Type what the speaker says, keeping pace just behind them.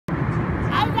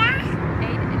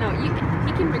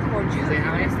you say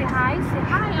hi? Say hi. Say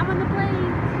hi. I'm on the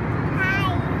plane.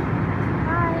 Hi.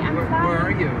 Hi. I'm flying. Where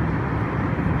are you?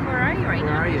 Where are you right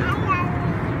Where now? are you?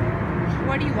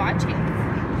 What are you watching?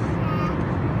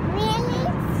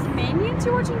 Minions?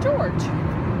 You're watching George.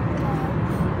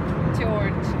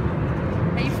 George.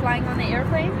 Are you flying on the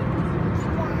airplane?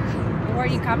 Where are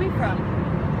you coming from?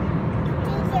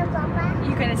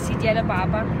 You're gonna see Dada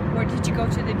Baba. Where did you go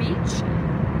to the beach?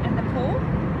 And the pool?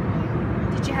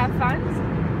 Did you have fun?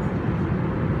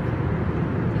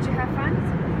 Did you have fun?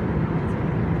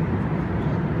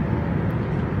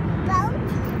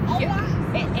 Boat? Yeah.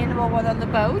 Anabel went on the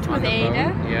boat with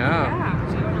Ada? Yeah. Yeah,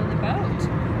 she went on the boat.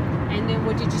 And then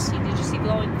what did you see? Did you see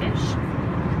glowing fish?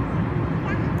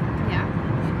 Yeah.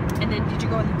 And then did you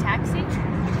go in the taxi?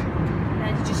 And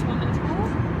then did you swim in the pool?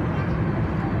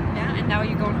 Yeah. And now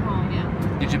you're going home, yeah?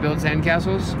 Did you build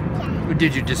sandcastles? Yeah. Or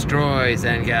did you destroy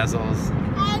sandcastles?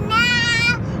 And now,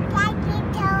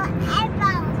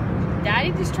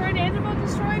 Daddy destroyed, Anabel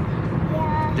destroyed?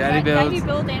 Yeah. Daddy builds,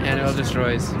 build, Anabel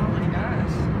destroys. Oh my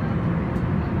gosh.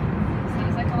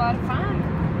 Sounds like a lot of fun.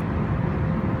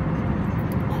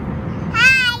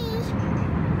 Hi.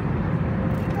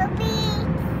 Poopy.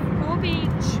 Pool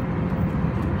beach.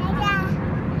 Ada.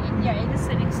 Yeah, Ada's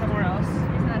sitting somewhere else.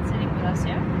 He's not sitting with us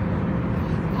yet.